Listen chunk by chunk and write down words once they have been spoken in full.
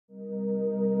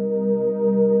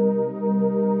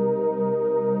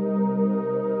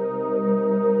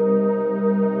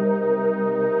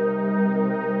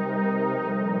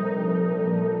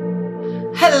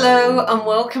Hello and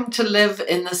welcome to Live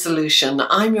in the Solution.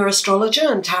 I'm your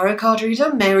astrologer and tarot card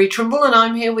reader, Mary Trimble, and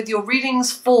I'm here with your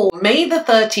readings for May the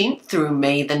 13th through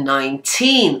May the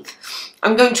 19th.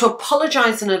 I'm going to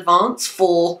apologize in advance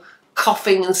for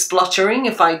coughing and spluttering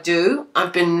if I do.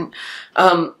 I've been,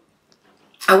 I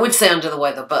would say under the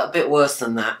weather, but a bit worse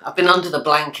than that. I've been under the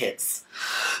blankets.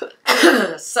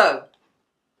 But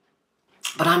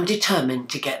I'm determined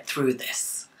to get through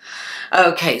this.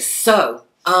 Okay, so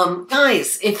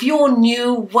guys, if you're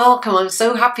new, welcome. I'm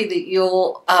so happy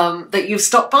that you've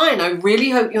stopped by, and I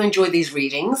really hope you enjoy these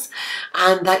readings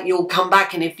and that you'll come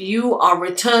back. And if you are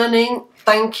returning,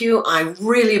 thank you. I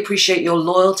really appreciate your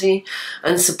loyalty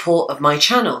and support of my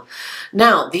channel.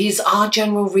 Now, these are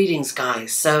general readings,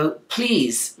 guys, so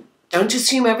please don't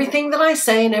assume everything that I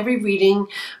say in every reading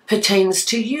pertains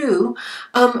to you.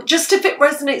 Just if it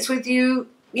resonates with you,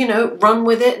 you know, run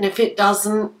with it, and if it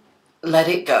doesn't, let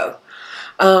it go.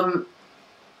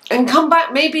 And come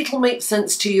back. Maybe it'll make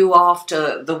sense to you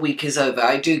after the week is over.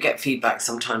 I do get feedback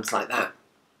sometimes like that.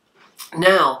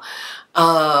 Now,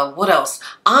 what else?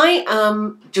 I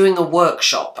am doing a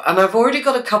workshop, and I've already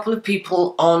got a couple of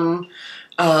people on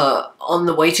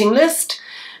the waiting list.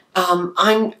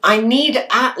 I need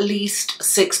at least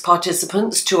 6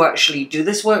 participants to actually do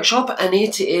this workshop, and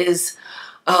it is,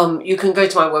 you can go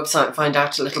to my website and find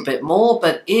out a little bit more,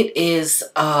 but it is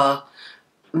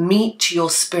Meet Your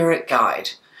Spirit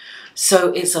Guide.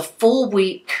 So it's a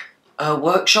 4-week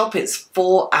workshop. It's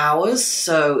 4 hours,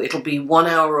 so it'll be 1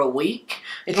 hour a week.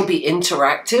 It'll be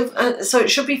interactive, so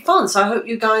it should be fun. So I hope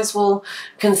you guys will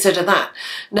consider that.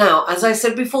 Now, as I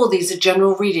said before, these are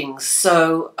general readings.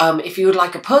 So if you would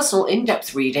like a personal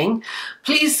in-depth reading,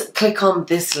 please click on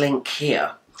this link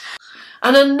here.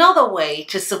 And another way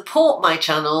to support my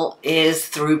channel is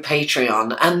through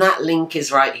Patreon, and that link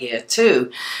is right here too.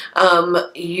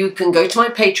 You can go to my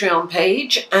Patreon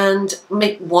page and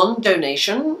make one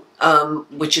donation,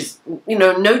 which is, you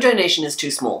know, no donation is too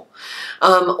small.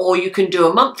 Or you can do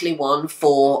a monthly one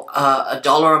for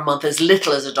 $1 a month, as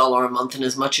little as $1 a month and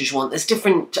as much as you want. There's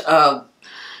different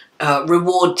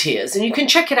reward tiers, and you can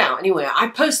check it out anywhere. I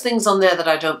post things on there that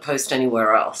I don't post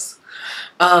anywhere else.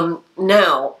 And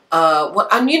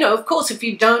you know, of course, if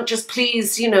you don't, just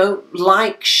please, you know,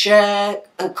 like, share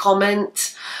and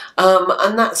comment.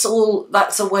 And that's all,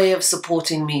 that's a way of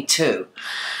supporting me too.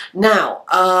 Now,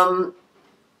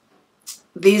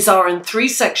 these are in 3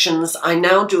 sections. I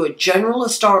now do a general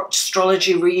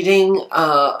astrology reading,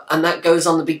 and that goes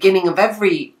on the beginning of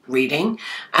every reading,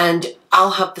 and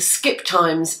I'll have the skip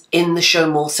times in the show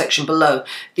more section below.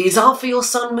 These are for your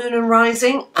sun, moon and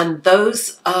rising, and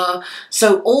those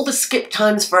so all the skip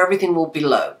times for everything will be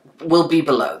below. There'll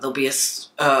be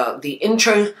the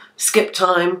intro skip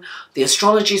time, the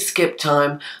astrology skip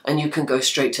time, and you can go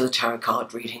straight to the tarot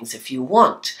card readings if you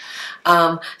want.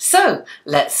 So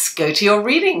let's go to your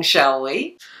reading, shall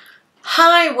we?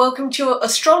 Hi, welcome to your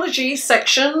astrology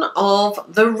section of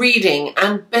the reading,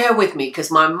 and bear with me because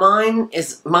my mind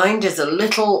is a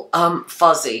little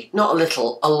fuzzy. Not a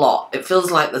little, a lot. It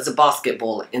feels like there's a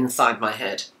basketball inside my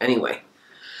head. Anyway,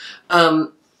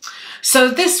 so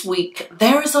this week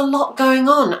there is a lot going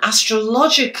on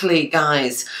astrologically,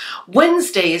 guys.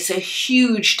 Wednesday is a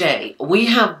huge day. We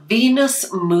have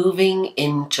Venus moving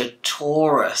into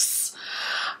Taurus.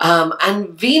 And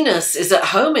Venus is at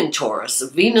home in Taurus.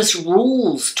 Venus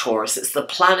rules Taurus. It's the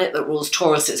planet that rules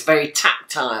Taurus. It's very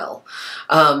tactile.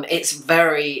 It's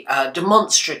very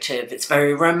demonstrative. It's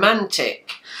very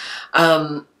romantic,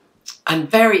 and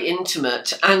very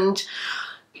intimate. And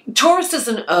Taurus is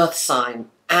an earth sign,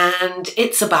 and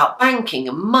it's about banking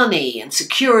and money and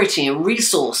security and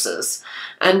resources.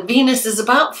 And Venus is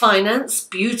about finance,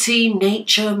 beauty,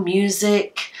 nature,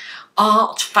 music,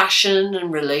 art, fashion,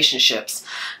 and relationships.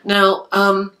 Now,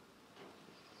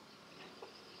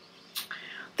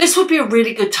 this would be a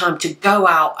really good time to go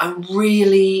out and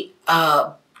really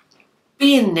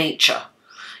be in nature.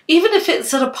 Even if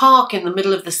it's at a park in the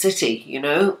middle of the city, you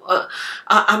know.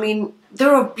 I mean,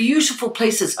 there are beautiful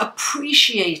places.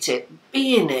 Appreciate it.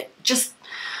 Be in it. Just,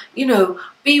 you know,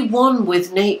 be one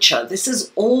with nature. This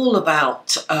is all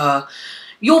about...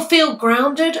 you'll feel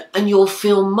grounded and you'll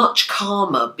feel much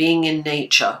calmer being in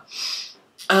nature.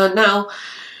 Now,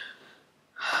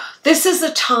 this is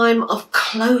a time of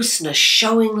closeness,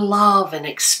 showing love and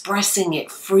expressing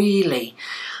it freely.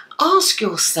 Ask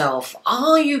yourself,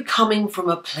 are you coming from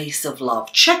a place of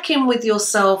love? Check in with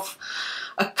yourself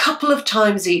a couple of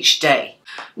times each day.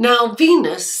 Now,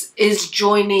 Venus is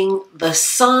joining the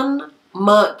Sun,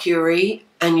 Mercury,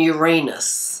 and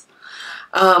Uranus.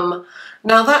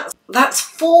 Now that's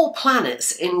 4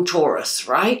 planets in Taurus,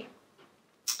 right?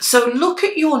 So look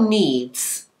at your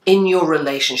needs in your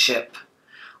relationship?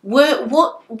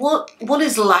 What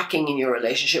is lacking in your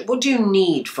relationship? What do you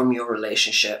need from your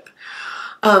relationship?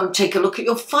 Take a look at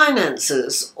your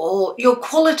finances or your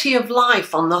quality of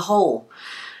life on the whole.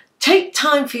 Take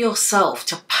time for yourself,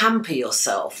 to pamper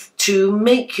yourself, to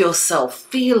make yourself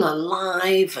feel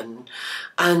alive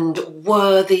and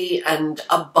worthy and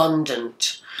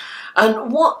abundant.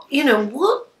 And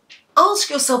ask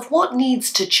yourself, what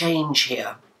needs to change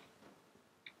here?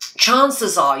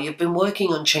 Chances are you've been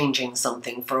working on changing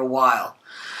something for a while.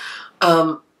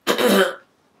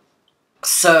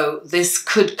 So this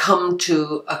could come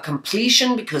to a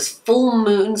completion because full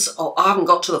moons, I haven't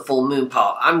got to the full moon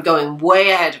part. I'm going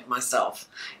way ahead of myself.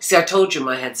 See, I told you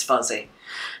my head's fuzzy.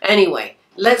 Anyway,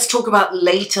 let's talk about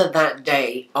later that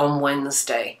day on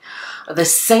Wednesday. The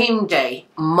same day,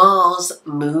 Mars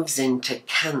moves into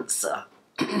Cancer.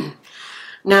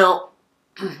 Now,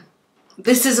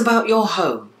 this is about your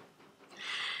home.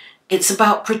 It's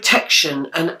about protection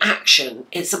and action.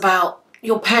 It's about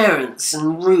your parents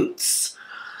and roots.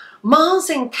 Mars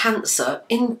in Cancer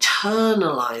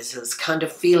internalizes kind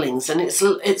of feelings, and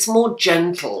it's more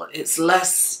gentle. It's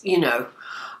less,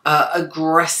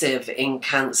 aggressive in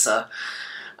Cancer.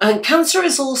 And Cancer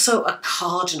is also a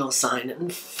cardinal sign,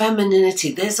 and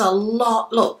femininity. There's a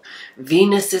lot. Look,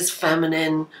 Venus is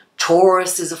feminine.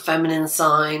 Taurus is a feminine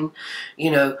sign.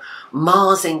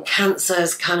 Mars in Cancer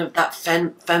is kind of that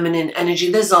feminine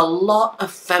energy. There's a lot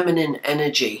of feminine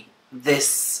energy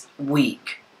this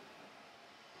week.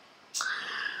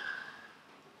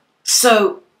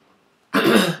 So,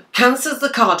 Cancer is the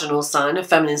cardinal sign, a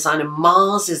feminine sign, and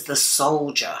Mars is the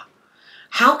soldier.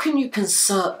 How can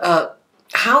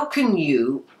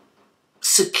you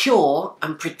secure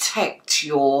and protect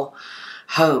your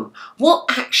home?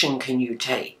 What action can you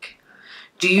take?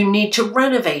 Do you need to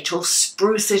renovate or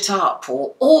spruce it up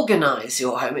or organize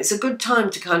your home? It's a good time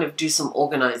to kind of do some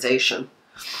organization.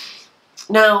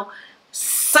 Now,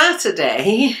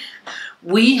 Saturday,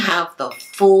 we have the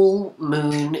full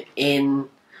moon in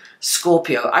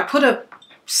Scorpio. I put a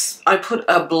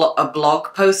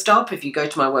blog post up. If you go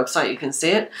to my website, you can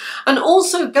see it. And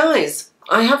also, guys,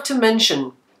 I have to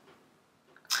mention,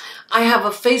 I have a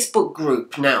Facebook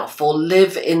group now for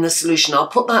Live in the Solution. I'll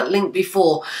put that link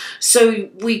before, so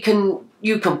you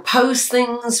can post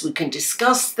things, we can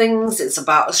discuss things. It's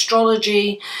about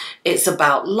astrology, it's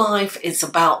about life, it's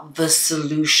about the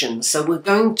solution. So we're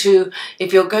going to,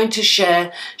 if you're going to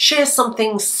share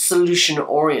something solution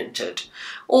oriented,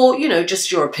 or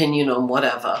just your opinion on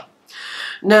whatever.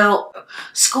 Now,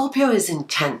 Scorpio is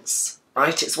intense,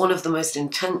 right? It's one of the most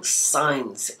intense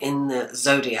signs in the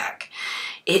zodiac.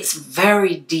 It's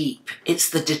very deep. It's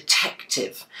the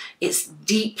detective. It's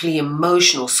deeply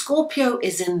emotional. Scorpio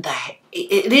is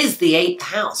it is the 8th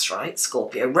house, right?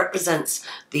 Scorpio represents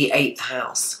the 8th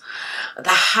house. The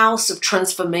house of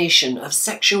transformation, of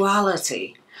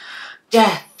sexuality,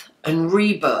 death and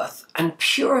rebirth and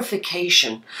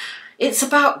purification. It's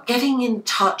about getting in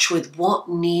touch with what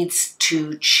needs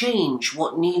to change,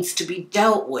 what needs to be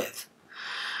dealt with.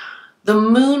 The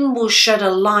moon will shed a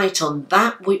light on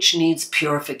that which needs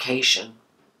purification.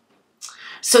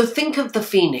 So think of the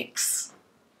phoenix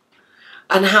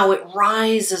and how it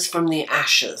rises from the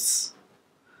ashes,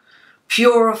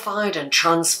 purified and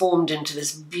transformed into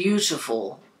this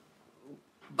beautiful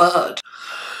bird.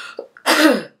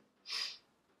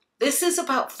 This is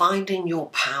about finding your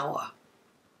power.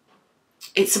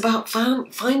 It's about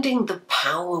finding the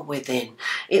power within.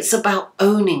 It's about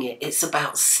owning it. It's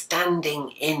about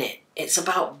standing in it. It's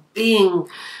about being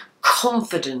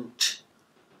confident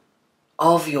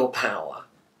of your power.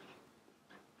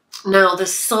 Now, the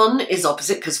sun is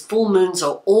opposite, because full moons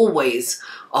are always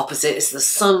opposite. It's the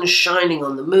sun shining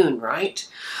on the moon, right?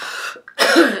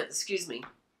 Excuse me.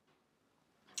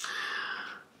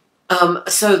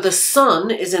 So the sun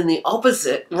is in the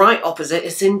opposite, right opposite.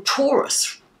 It's in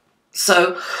Taurus.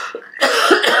 So,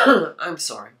 I'm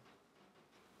sorry.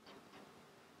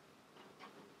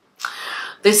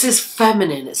 This is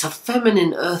feminine. It's a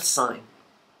feminine earth sign.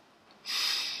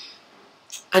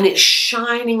 And it's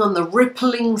shining on the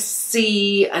rippling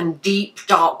sea and deep,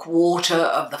 dark water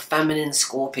of the feminine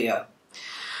Scorpio.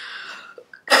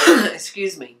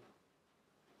 Excuse me.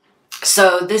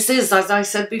 So this is, as I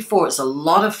said before, it's a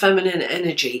lot of feminine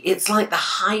energy. It's like the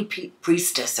high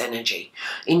priestess energy.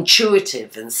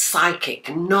 Intuitive and psychic,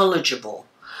 and knowledgeable.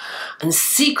 And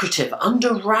secretive,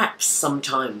 under wraps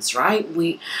sometimes, right?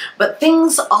 But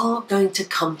things are going to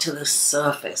come to the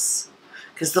surface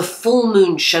because the full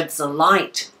moon sheds a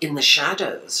light in the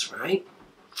shadows, right?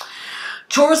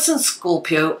 Taurus and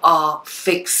Scorpio are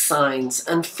fixed signs,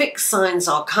 and fixed signs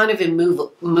are kind of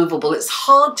immovable. It's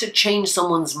hard to change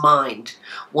someone's mind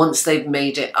once they've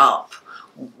made it up,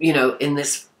 you know, in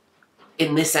this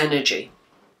energy.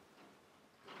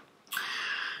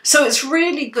 So it's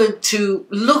really good to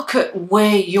look at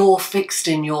where you're fixed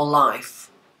in your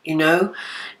life, you know.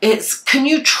 Can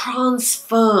you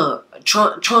transform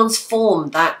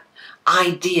that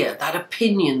idea, that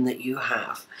opinion that you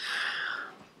have.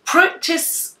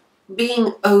 Practice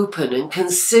being open and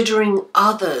considering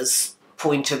others'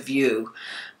 point of view,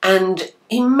 and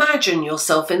imagine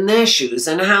yourself in their shoes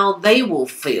and how they will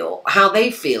feel,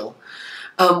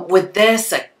 with their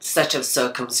set of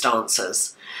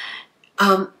circumstances.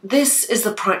 This is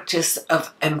the practice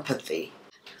of empathy.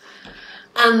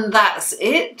 And that's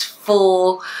it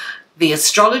for the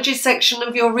astrology section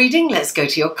of your reading. Let's go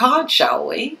to your card, shall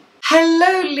we?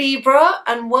 Hello Libra,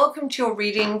 and welcome to your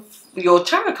reading, your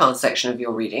tarot card section of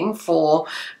your reading for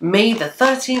May the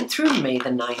 13th through May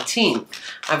the 19th.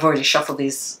 I've already shuffled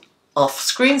these off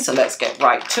screen, so let's get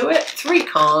right to it. 3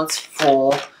 cards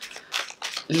for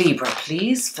Libra,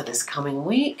 please, for this coming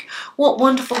week. What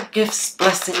wonderful gifts,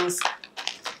 blessings,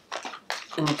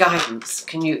 and guidance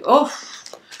can you... Oh,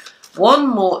 one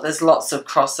more. There's lots of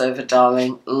crossover,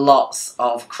 darling. Lots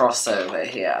of crossover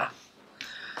here.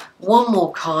 One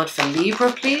more card for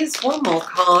Libra, please. One more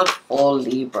card for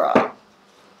Libra.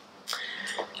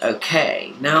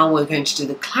 Okay, now we're going to do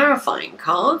the clarifying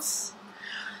cards.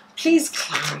 Please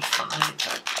clarify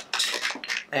that.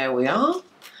 There we are.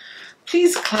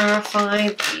 Please clarify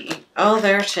the... Oh,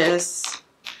 there it is.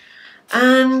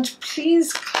 And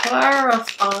please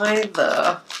clarify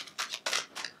the...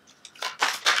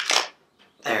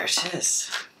 There it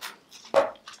is.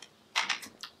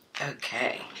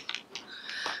 Okay.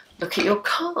 Look at your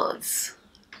cards.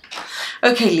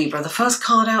 Okay, Libra, the first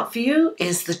card out for you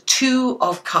is the 2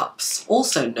 of Cups,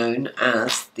 also known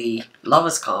as the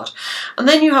Lover's card. And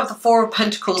then you have the 4 of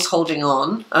Pentacles holding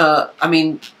on,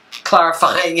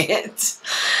 clarifying it.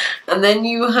 And then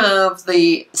you have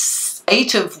the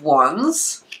 8 of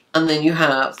Wands, and then you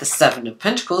have the 7 of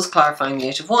Pentacles, clarifying the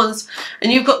 8 of Wands.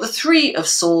 And you've got the 3 of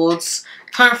Swords,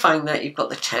 clarifying that you've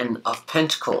got the 10 of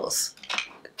Pentacles.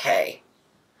 Okay.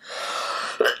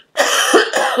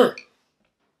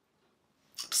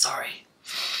 Sorry.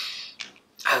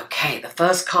 Okay, the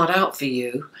first card out for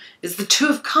you is the 2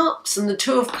 of Cups, and the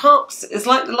 2 of Cups is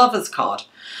like the Lover's card.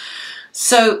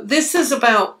 So this is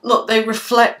about, look, they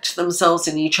reflect themselves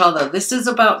in each other. This is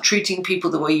about treating people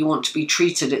the way you want to be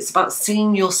treated. It's about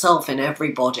seeing yourself in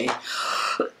everybody.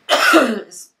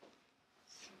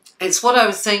 It's what I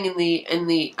was saying in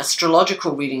the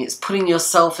astrological reading. It's putting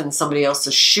yourself in somebody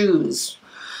else's shoes.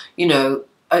 You know,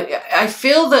 I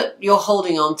feel that you're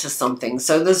holding on to something.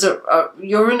 So there's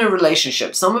you're in a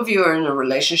relationship. Some of you are in a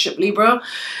relationship, Libra.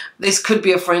 This could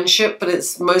be a friendship, but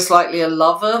it's most likely a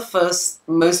lover for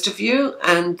most of you.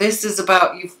 And this is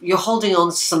about, you're holding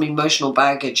on to some emotional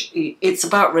baggage. It's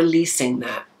about releasing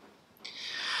that.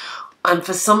 And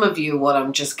for some of you, what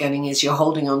I'm just getting is you're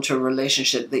holding on to a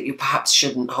relationship that you perhaps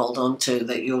shouldn't hold on to,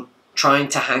 that you're trying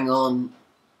to hang on.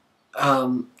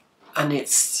 And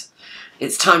it's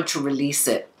time to release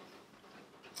it.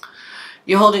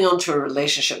 You're holding on to a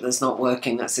relationship that's not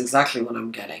working. That's exactly what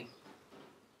I'm getting.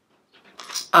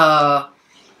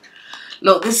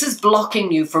 Look, this is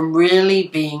blocking you from really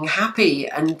being happy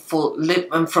and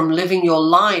from living your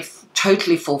life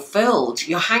totally fulfilled.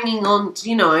 You're hanging on,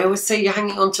 you know, I always say you're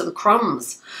hanging on to the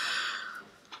crumbs.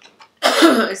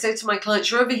 I say to my clients,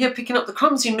 you're over here picking up the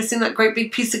crumbs, you're missing that great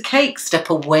big piece of cake. Step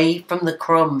away from the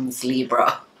crumbs,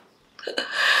 Libra.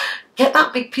 Get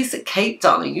that big piece of cake,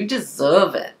 darling. You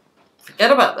deserve it.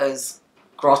 Forget about those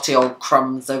grotty old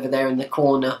crumbs over there in the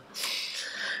corner.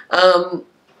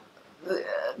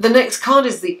 The next card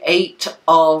is the 8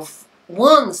 of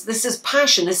Wands. This is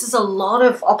passion. This is a lot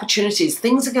of opportunities.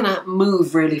 Things are going to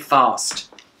move really fast,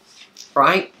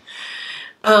 right?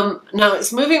 Now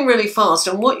it's moving really fast,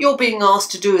 and what you're being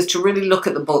asked to do is to really look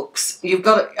at the books. You've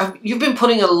been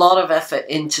putting a lot of effort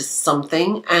into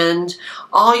something, and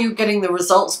are you getting the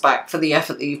results back for the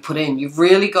effort that you've put in? You've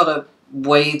really got to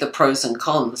weigh the pros and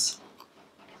cons.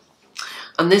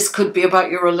 And this could be about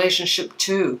your relationship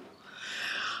too.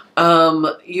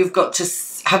 You've got to,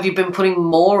 have you been putting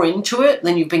more into it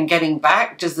than you've been getting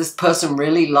back? Does this person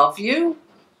really love you?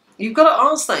 You've got to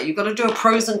ask that. You've got to do a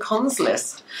pros and cons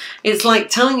list. It's like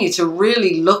telling you to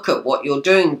really look at what you're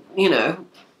doing, you know.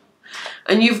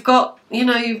 And you've got, you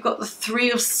know, you've got the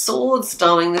 3 of Swords,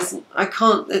 darling.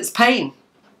 It's pain.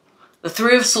 The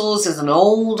 3 of Swords is an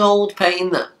old, old pain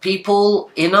that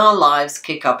people in our lives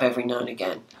kick up every now and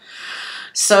again.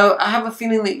 So I have a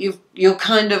feeling that you're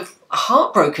kind of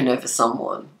heartbroken over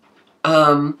someone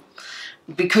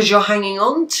because you're hanging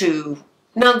on to...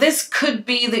 Now, this could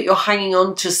be that you're hanging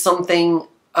on to something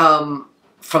from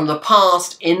the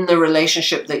past in the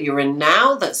relationship that you're in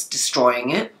now that's destroying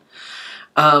it,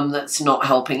 that's not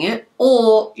helping it,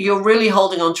 or you're really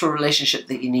holding on to a relationship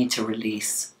that you need to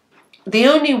release. The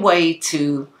only way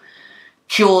to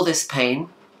cure this pain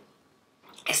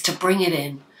is to bring it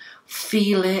in,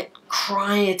 feel it,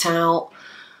 cry it out,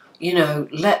 you know,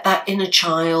 let that inner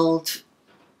child,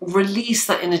 release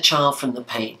that inner child from the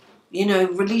pain. You know,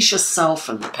 release yourself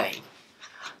from the pain.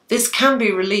 This can be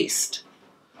released.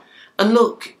 And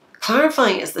look,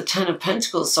 clarifying is the Ten of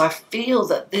Pentacles, so I feel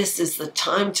that this is the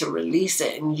time to release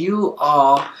it, and you're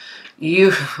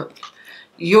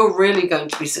really going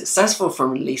to be successful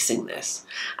from releasing this.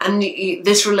 And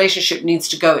this relationship needs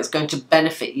to go. It's going to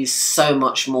benefit you so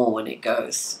much more when it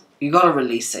goes. You got to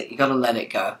release it. You got to let it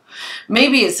go.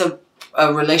 Maybe it's a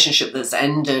relationship that's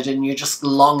ended and you're just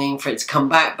longing for it to come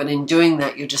back, but in doing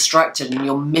that you're distracted and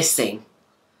you're missing,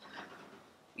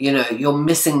 you know, you're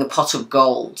missing the pot of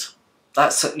gold.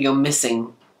 You're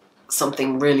missing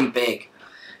something really big.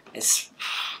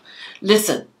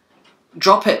 Listen,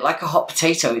 drop it like a hot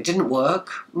potato. It didn't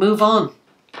work. Move on.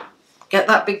 Get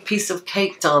that big piece of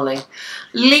cake, darling.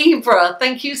 Libra,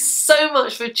 thank you so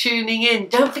much for tuning in.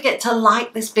 Don't forget to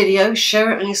like this video,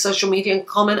 share it on your social media and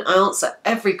comment. I answer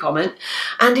every comment.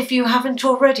 And if you haven't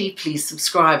already, please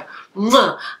subscribe.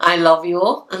 Mwah! I love you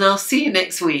all, and I'll see you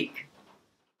next week.